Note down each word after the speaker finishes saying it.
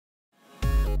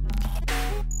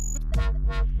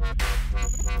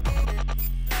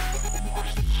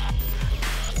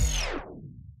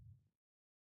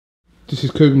This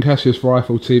is Cougar Cassius for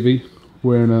Eiffel TV.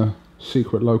 We're in a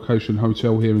secret location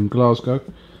hotel here in Glasgow.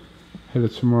 Ahead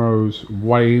of tomorrow's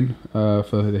weigh-in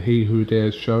for the He Who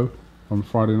Dares show on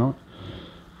Friday night.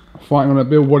 Fighting on that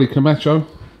bill, Wadi Camacho.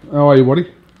 How are you, Wadi?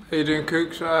 How you doing,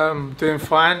 Cooks? Doing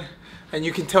fine. And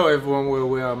you can tell everyone where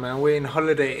we are, man. We're in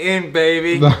Holiday Inn,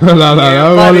 baby. No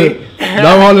holiday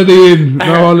in.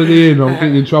 No holiday in. I'm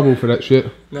getting in trouble for that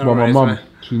shit by my mum.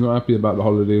 She's not happy about the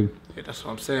Holiday Inn. Yeah, that's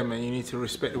what I'm saying, man. You need to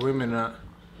respect the women, that.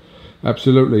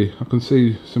 Absolutely. I can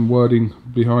see some wording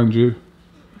behind you.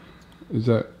 Is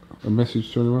that a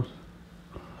message to anyone?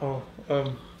 Oh,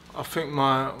 I think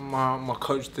my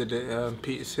coach did it,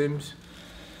 Peter Simmons.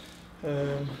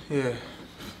 Yeah,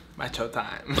 macho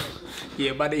time.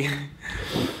 Yeah, buddy.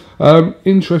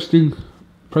 Interesting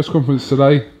press conference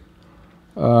today.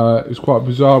 It's quite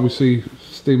bizarre. We see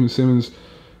Simmons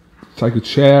take a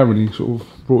chair and he sort of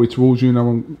brought it towards you. No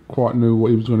one quite knew what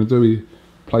he was going to do. He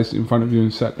placed it in front of you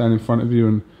and sat down in front of you,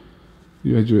 and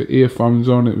you had your earphones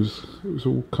on. It was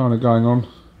all kind of going on.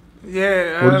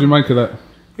 Yeah. What did you make of that?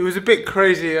 It was a bit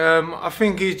crazy. I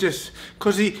think he's just,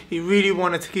 because he really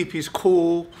wanted to keep his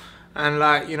cool, and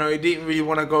like, you know, he didn't really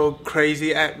want to go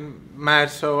crazy, act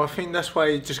mad. So I think that's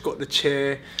why he just got the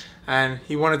chair, and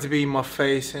he wanted to be in my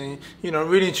face. And you know,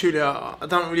 really and truly, I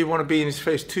don't really want to be in his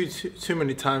face too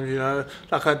many times. You know,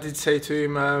 like I did say to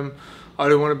him, I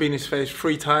don't want to be in his face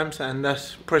 3 times, and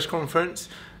that's press conference,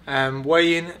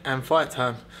 weigh-in, and fight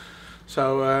time.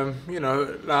 So you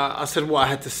know, like I said what I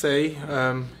had to say.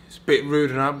 It's a bit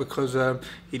rude enough because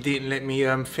he didn't let me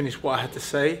finish what I had to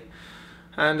say.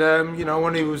 And you know,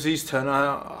 when it was his turn,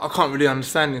 I can't really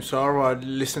understand him, so I rather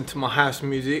listen to my house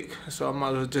music. So I might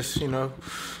as well just, you know,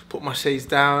 put my shades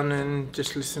down and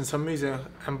just listen to some music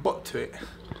and bop to it.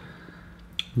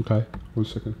 Okay, 1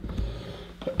 second.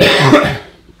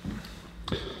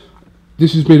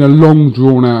 This has been a long,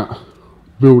 drawn-out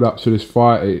build-up to this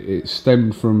fight. It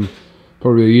stemmed from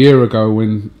probably a year ago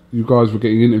when you guys were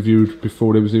getting interviewed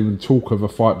before there was even talk of a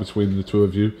fight between the two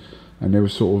of you, and there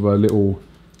was sort of a little,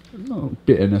 not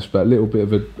bitterness, but a little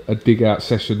bit of a dig-out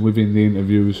session within the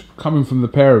interviews coming from the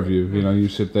pair of you. You know, you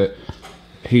said that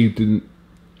he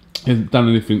hadn't done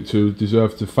anything to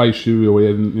deserve to face you, or he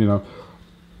hadn't, you know.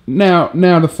 Now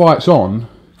the fight's on.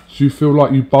 Do you feel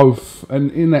like you both,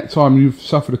 and in that time you've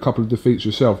suffered a couple of defeats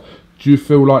yourself, do you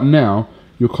feel like now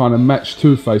you're kind of matched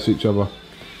to face each other?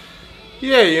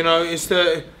 Yeah, you know, it's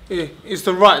the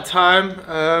right time.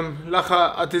 Like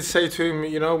I did say to him,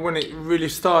 you know, when it really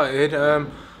started,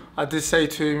 I did say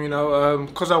to him, you know,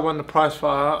 because I won the prize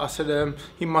fighter, I said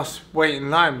he must wait in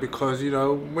line, because, you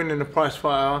know, winning the prize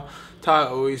fighter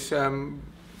title is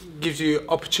gives you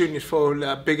opportunities for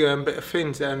bigger and better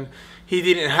things, and he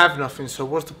didn't have nothing. So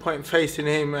what's the point in facing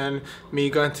him and me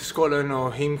going to Scotland,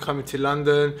 or him coming to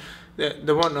London?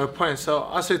 There wasn't no point. So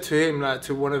I said to him, like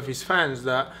to one of his fans,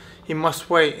 that he must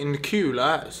wait in the queue,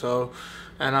 like so.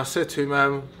 And I said to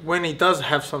him, when he does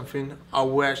have something, I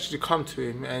will actually come to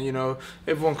him. And you know,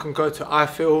 everyone can go to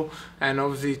Eiffel and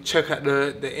obviously check out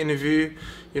the interview.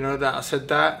 You know, that I said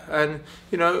that, and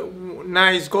you know,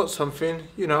 now he's got something.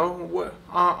 You know,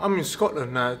 I'm in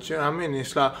Scotland now. Do you know what I mean?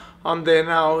 It's like I'm there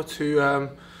now to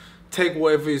take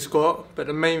whatever he's got. But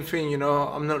the main thing, you know,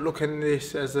 I'm not looking at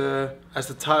this as a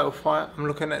title fight. I'm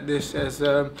looking at this as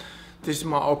this is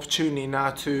my opportunity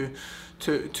now to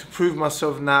prove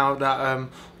myself, now that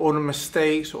all the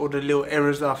mistakes, all the little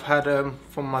errors that I've had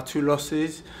from my 2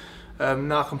 losses,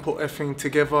 now I can put everything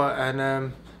together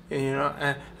and you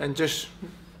know, and just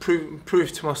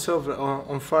prove to myself that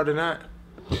on Friday night.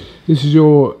 This is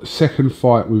your second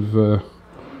fight with your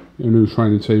new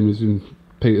training team, is in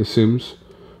Peter Simmons.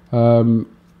 How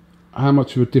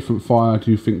much of a different fighter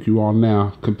do you think you are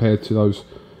now compared to those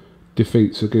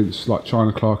defeats against like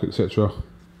China Clark, etc.?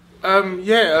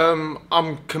 Yeah,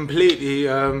 I'm completely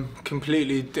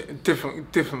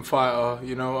different fighter.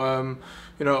 You know,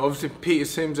 obviously Peter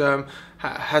Simmons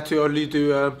had to only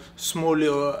do a small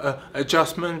little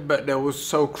adjustment, but that was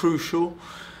so crucial.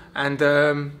 And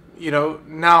you know,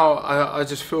 now I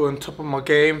just feel on top of my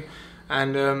game.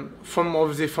 And from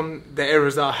the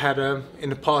errors that I had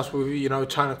in the past with, you know,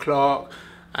 China Clark,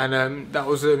 and that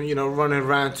was you know, running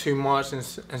around too much and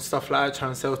stuff like that,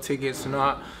 trying to sell tickets and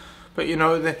that. But you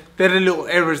know, they're the little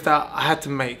errors that I had to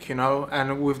make, you know.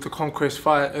 And with the Conquest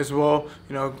fight as well,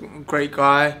 you know, great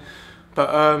guy.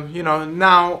 But you know,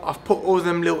 now I've put all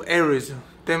them little errors.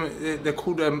 They're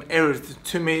called errors.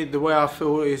 To me, the way I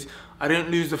feel is I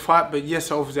didn't lose the fight, but yes,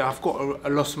 obviously I've got a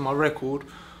loss on my record.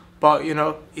 But you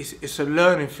know, it's a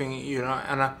learning thing, you know,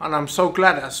 and I'm so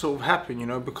glad that sort of happened, you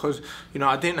know, because you know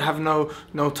I didn't have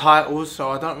no titles,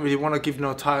 so I don't really want to give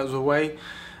no titles away.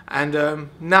 And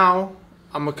now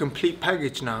I'm a complete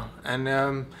package now,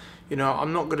 and you know,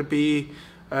 I'm not gonna be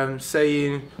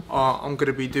saying, oh, I'm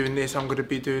gonna be doing this, I'm gonna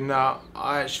be doing that.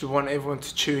 I actually want everyone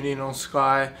to tune in on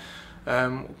Sky,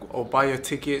 or buy your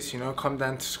tickets. You know, come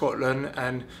down to Scotland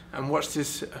and watch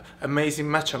this amazing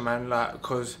match, man. Like,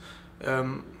 because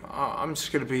I'm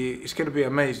just gonna be, it's gonna be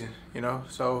amazing. You know,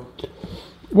 so.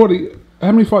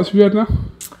 How many fights have you had now?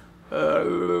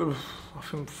 I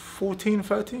think 14,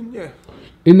 13, yeah.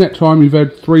 In that time, you've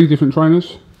had 3 different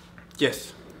trainers?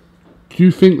 Yes. Do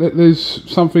you think that there's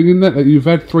something in that you've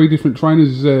had 3 different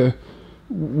trainers?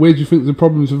 Where do you think the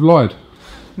problems have lied?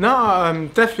 No,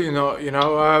 definitely not. You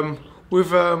know,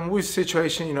 with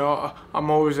situation, you know, I'm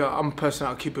a person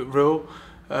that'll keep it real.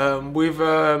 With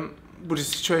the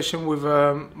situation with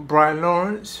Brian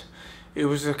Lawrence, it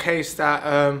was a case that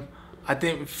I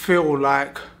didn't feel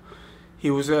like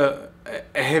he was a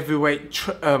heavyweight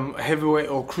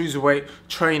or cruiserweight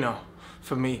trainer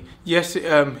for me. Yes,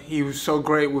 he was so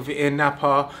great with Ian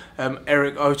Napa,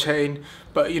 Eric O'Chain,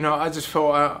 but you know, I just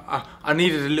felt I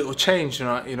needed a little change, you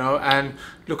know. And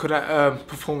look at that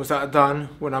performance that I done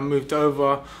when I moved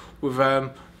over with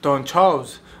Don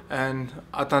Charles, and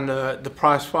I done the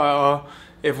prize fighter.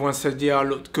 Everyone said, yeah, I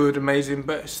looked good, amazing,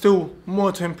 but still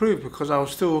more to improve because I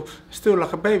was still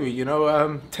like a baby, you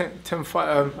know. 10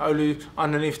 fight, only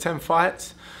underneath 10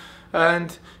 fights,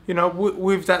 and you know,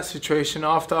 with that situation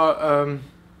after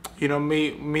you know,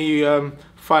 me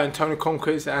fighting Tony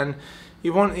Conquest, and it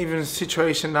wasn't even a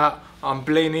situation that I'm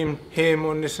blaming him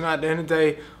on this and that. At the end of the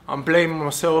day, I'm blaming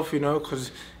myself, you know, because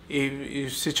it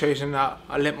was a situation that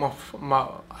I let my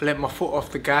foot off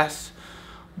the gas,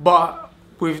 but.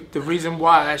 With the reason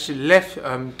why I actually left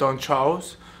Don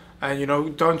Charles, and you know,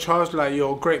 Don Charles, like,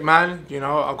 you're a great man, you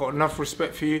know, I got enough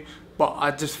respect for you, but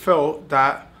I just felt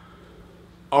that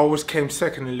I always came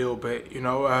second a little bit, you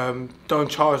know. Don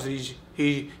Charles,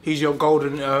 he's your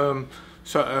golden,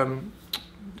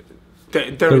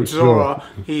 Derek Zora,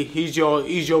 he's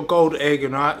your gold egg,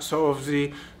 right? So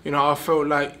obviously, you know, I felt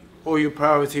like all your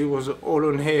priority was all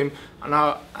on him, and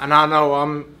I know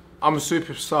I'm a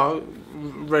superstar,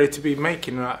 ready to be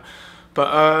making that.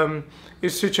 But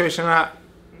it's a situation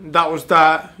that was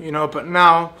that, you know. But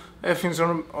now everything's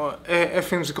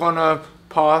gonna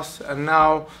pass, and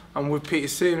now I'm with Peter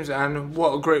Simmons, and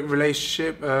what a great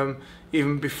relationship.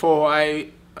 Even before I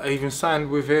even signed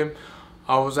with him,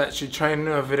 I was actually training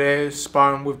over there,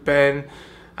 sparring with Ben,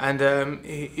 and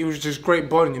it was just great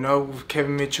bond, you know, with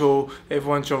Kevin Mitchell,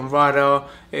 everyone, John Ryder,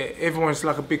 everyone's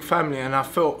like a big family, and I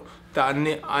felt that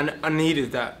I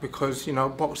needed that, because you know,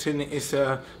 boxing is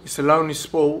a lonely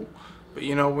sport, but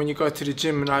you know, when you go to the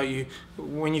gym and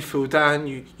when you feel down,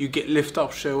 you get lifted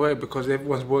up straight away because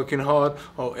everyone's working hard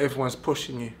or everyone's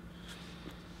pushing you.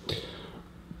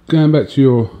 Going back to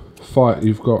your fight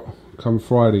you've got come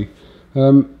Friday,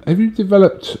 have you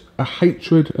developed a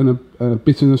hatred and a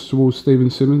bitterness towards Stephen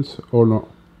Simmons or not?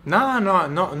 No,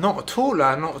 not at all,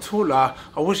 not at all. I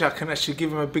wish I can actually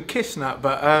give him a big kiss now,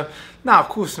 but no, of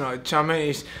course not. Do you know what I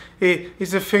mean?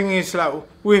 It's the thing is, like,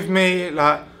 with me,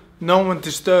 like, no one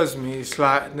disturbs me. It's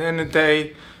like, at the end of the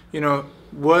day, you know,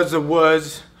 words are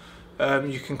words.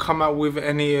 You can come out with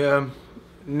any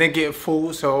negative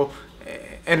thoughts or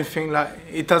anything, like,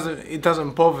 it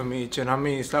doesn't bother me. Do you know what I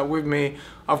mean? It's like, with me,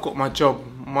 I've got my job.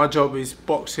 My job is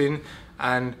boxing,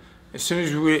 and as soon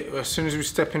as we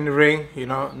step in the ring, you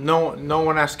know, no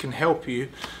one else can help you,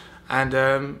 and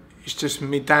it's just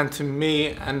down to me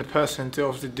and the person to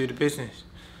obviously do the business.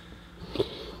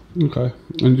 Okay.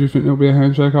 And do you think there'll be a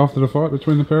handshake after the fight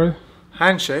between the pair?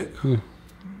 Handshake? Yeah.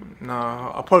 No,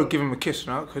 I'll probably give him a kiss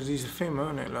now, because he's a female,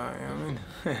 isn't it? Like, you know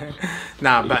what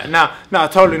I mean? nah,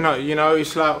 totally not. You know,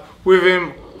 it's like, with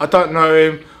him, I don't know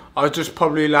him. I'll just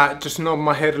probably, like, just nod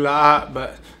my head like that,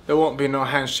 but there won't be no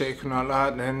handshake or like that.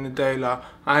 At the end of the day, like,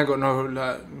 I ain't got no,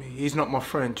 like, he's not my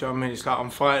friend, do you know what I mean? It's like, I'm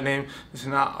fighting him, this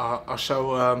and that. I'll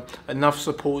show enough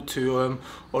support to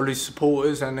all his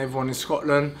supporters and everyone in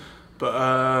Scotland, but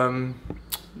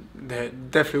there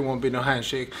definitely won't be no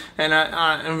handshake. And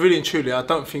really and truly, I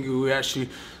don't think he will actually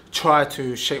try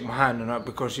to shake my hand, right,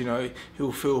 because, you know,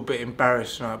 he'll feel a bit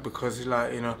embarrassed, right, because,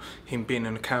 like, you know, him being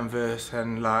on the canvas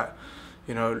and, like,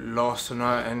 you know, last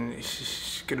tonight, and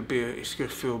it's gonna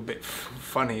feel a bit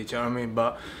funny, do you know what I mean?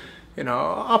 But, you know,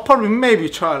 I'll probably maybe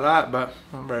try that, but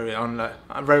I'm very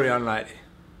unlikely.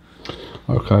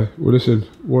 Okay, well listen,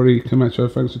 Wadi Camacho,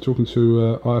 thanks for talking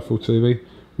to IFL TV.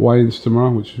 Weigh-ins tomorrow,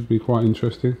 which should be quite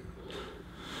interesting.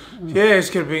 Yeah, it's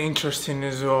gonna be interesting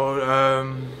as well.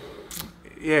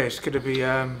 Yeah, it's gonna be,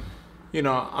 you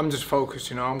know, I'm just focused,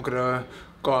 you know, I'm gonna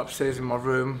go upstairs in my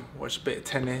room, watch a bit of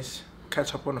tennis,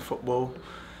 catch up on the football,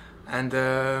 and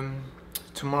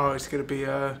tomorrow is going to be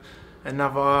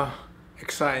another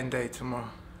exciting day tomorrow,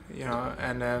 you know,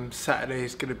 and Saturday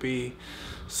is going to be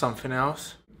something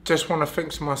else. Just want to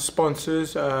thank my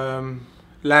sponsors,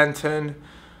 Lantern,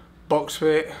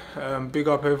 Boxfit, big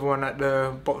up everyone at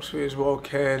the Boxfit as well,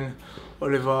 Ken,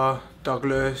 Oliver,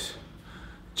 Douglas,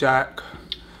 Jack.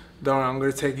 I'm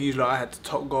going to take you like I had to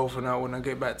Top Golf and that when I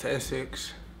get back to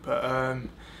Essex. But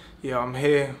yeah, I'm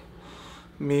here,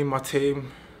 me and my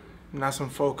team, nice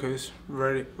and focused,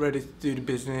 ready to do the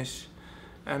business,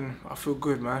 and I feel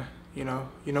good, man. You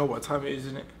know what time it is,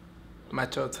 isn't it?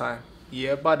 Macho time.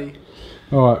 Yeah, buddy.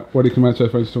 All right, Wadi Camacho,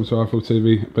 thanks for talking to iFull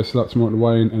TV. Best of luck tomorrow at the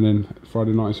weigh-in, and then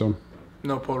Friday night is on.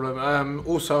 No problem.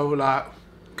 Also, like,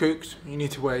 Cooks, you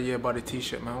need to wear a Yeah Buddy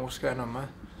t-shirt, man. What's going on, man?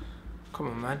 Come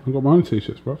on, man. I've got my own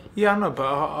t-shirts, bruv. Yeah, I know, but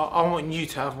I want you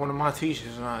to have one of my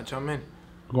t-shirts, like, do you know what I mean?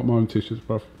 I've got my own t-shirts,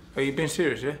 bruv. Are you being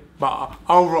serious, yeah? But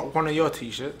I'll rock one of your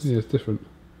t-shirts. Yeah, it's different.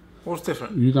 What's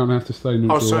different? You don't have to stay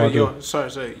neutral. Oh,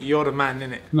 sorry, you're the man,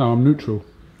 innit? No, I'm neutral.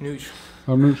 Neutral.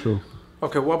 I'm neutral.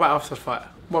 Okay, what about after the fight?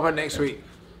 What about next week?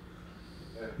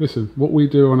 Listen, what we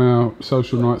do on our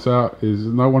social nights out is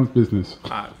no one's business.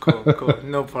 Alright, cool.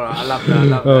 No problem. I love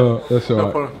that. Oh, that's all right.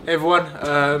 No problem.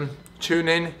 Everyone, tune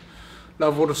in.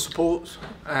 Love all the support,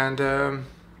 and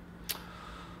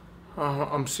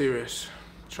I'm serious.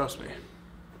 Trust me.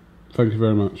 Thank you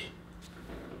very much.